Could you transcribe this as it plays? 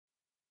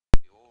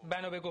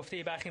بنا به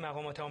گفته برخی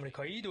مقامات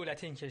آمریکایی،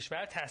 دولت این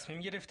کشور تصمیم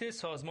گرفته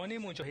سازمان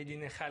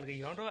مجاهدین خلق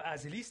ایران را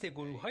از لیست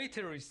گروه‌های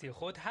تروریستی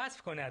خود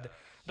حذف کند.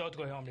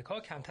 دادگاه آمریکا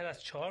کمتر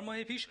از 4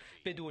 ماه پیش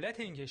به دولت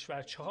این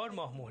کشور 4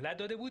 ماه مهلت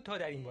داده بود تا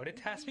در این باره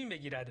تصمیم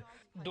بگیرد.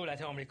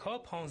 دولت آمریکا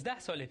 15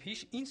 سال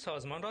پیش این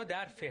سازمان را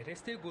در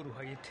فهرست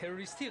گروه‌های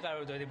تروریستی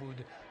قرار داده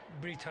بود.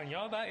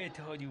 بریتانیا و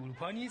اتحادیه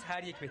اروپا نیز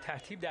هر یک به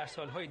ترتیب در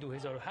سال‌های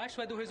 2008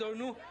 و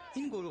 2009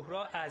 این گروه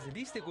را از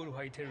لیست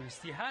گروه‌های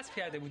تروریستی حذف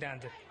کرده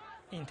بودند.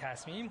 این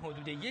تصمیم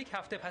حدود 1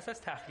 هفته پس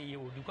از تخلیه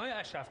اردوگاه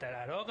اشرف در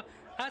عراق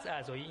از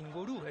اعضای این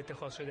گروه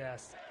اتخاذ شده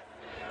است.